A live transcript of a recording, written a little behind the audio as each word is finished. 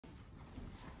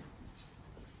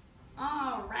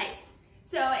All right.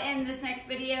 So in this next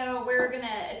video, we're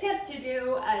gonna attempt to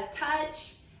do a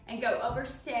touch and go over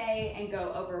stay and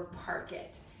go over park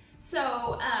it.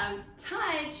 So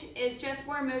touch is just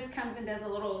where Moose comes and does a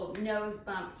little nose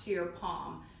bump to your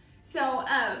palm. So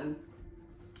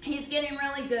he's getting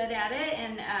really good at it,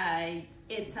 and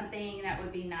it's something that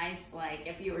would be nice, like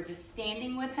if you were just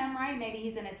standing with him, right? Maybe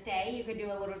he's in a stay, you could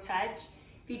do a little touch.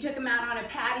 If you took him out on a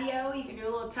patio, you can do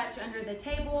a little touch under the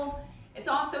table. It's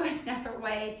also another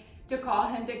way to call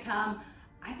him to come.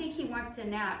 I think he wants to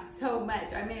nap so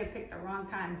much. I may have picked the wrong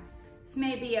time. This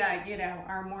may be, you know,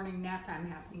 our morning nap time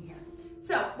happening here.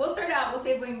 So we'll start out. We'll see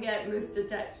if we can get Moose to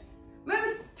touch.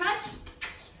 Moose, touch.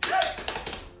 Moose.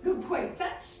 Good boy,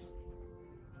 touch.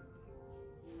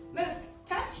 Moose,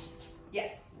 touch.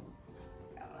 Yes.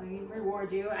 Let me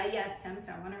reward you. I yesed him,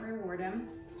 so I want to reward him.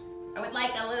 I would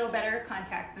like a little better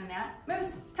contact than that.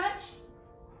 Moose, touch.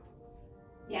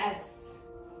 Yes.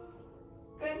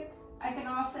 Good. I can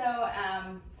also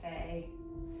say,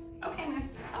 okay, Moose,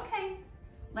 okay.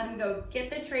 Let him go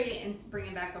get the treat and bring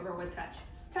him back over with touch.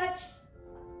 Touch.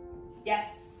 Yes.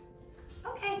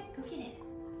 Okay, go get it.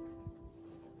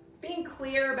 Being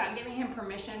clear about giving him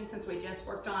permission since we just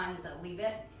worked on the leave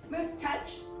it. Moose,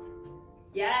 touch.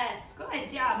 Yes, good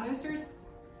job, Moosers.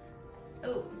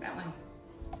 Oh, that one.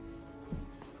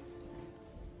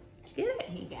 Get it?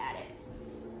 He got it.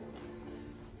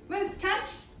 Moose, touch.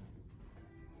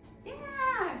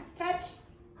 Yeah, touch.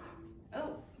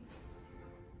 Oh.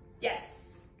 Yes.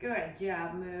 Good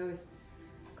job, Moose.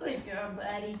 Good job,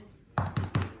 buddy.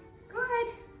 Good.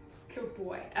 Good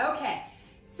boy. Okay.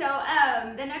 So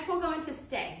the next we'll go into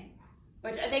stay,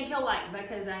 which I think he'll like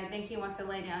because I think he wants to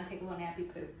lay down and take a little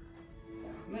nappy poo. So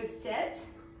Moose, sit.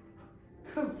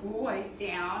 Good boy.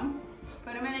 Down.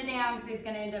 Put him in a down because he's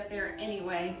going to end up there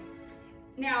anyway.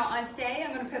 Now on stay,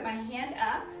 I'm going to put my hand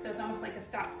up, so it's almost like a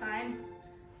stop sign.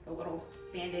 A little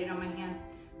band-aid on my hand.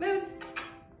 Moose,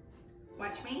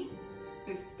 watch me.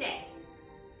 Moose, stay.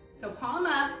 So palm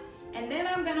up, and then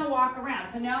I'm going to walk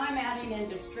around. So now I'm adding in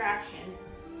distractions.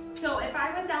 So if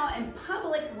I was out in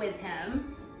public with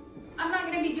him, I'm not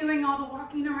going to be doing all the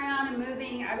walking around and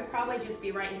moving. I would probably just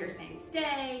be right here saying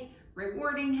stay,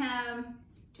 rewarding him,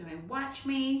 doing watch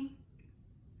me.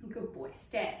 Good boy,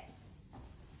 stay.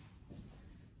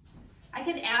 I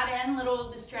could add in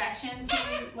little distractions.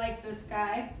 He likes this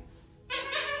guy.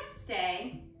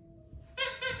 Stay.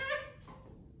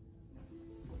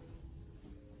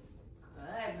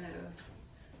 Good, Moose.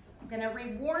 I'm gonna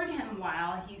reward him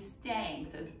while he's staying.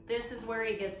 So this is where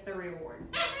he gets the reward.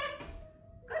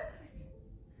 Good, Moose.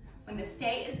 When the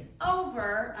stay is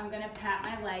over, I'm gonna pat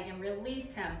my leg and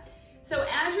release him. So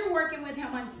as you're working with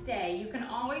him on stay, you can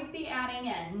always be adding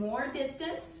in more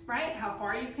distance, right? How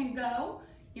far you can go.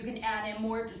 You can add in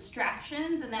more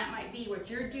distractions, and that might be what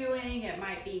you're doing. It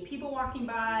might be people walking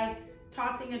by,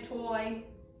 tossing a toy,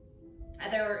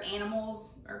 other animals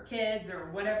or kids or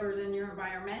whatever's in your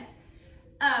environment.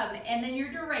 And then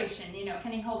your duration, you know,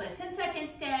 can he hold a 10-second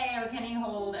stay or can he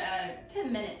hold a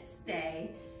 10-minute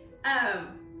stay?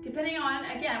 Depending on,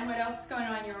 again, what else is going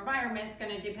on in your environment, it's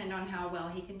going to depend on how well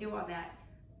he can do all that.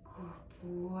 Good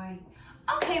boy.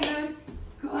 Okay, Moose.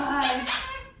 Good.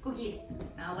 Go get it.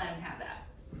 I'll let him have that.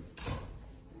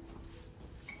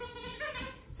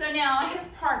 So now I'll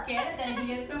just park it that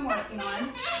he has been working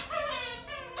on.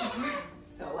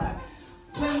 So loud.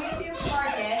 When we do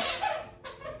park it,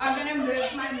 I'm gonna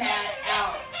move my mat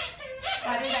out.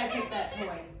 Why did I pick that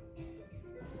toy?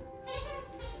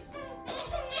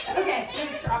 Okay,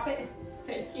 just drop it.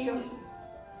 Thank you.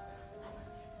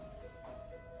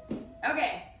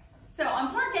 Okay, so on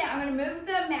park it, I'm gonna move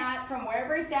the mat from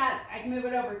wherever it's at. I can move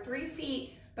it over 3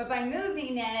 feet. But by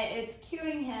moving it, it's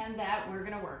cueing him that we're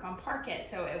gonna work on park it.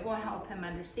 So it will help him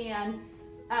understand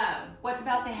what's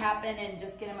about to happen and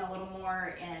just get him a little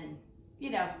more and, you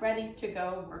know, ready to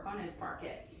go work on his park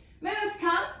it. Moose,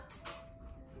 come.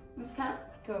 Moose, come.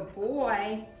 Good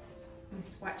boy.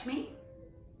 Moose, watch me.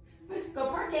 Moose, go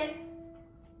park it.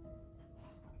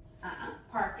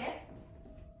 Park it.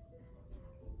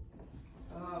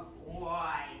 Oh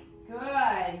boy.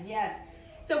 Good, yes.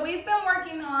 So we've been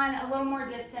working on a little more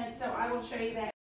distance, so I will show you that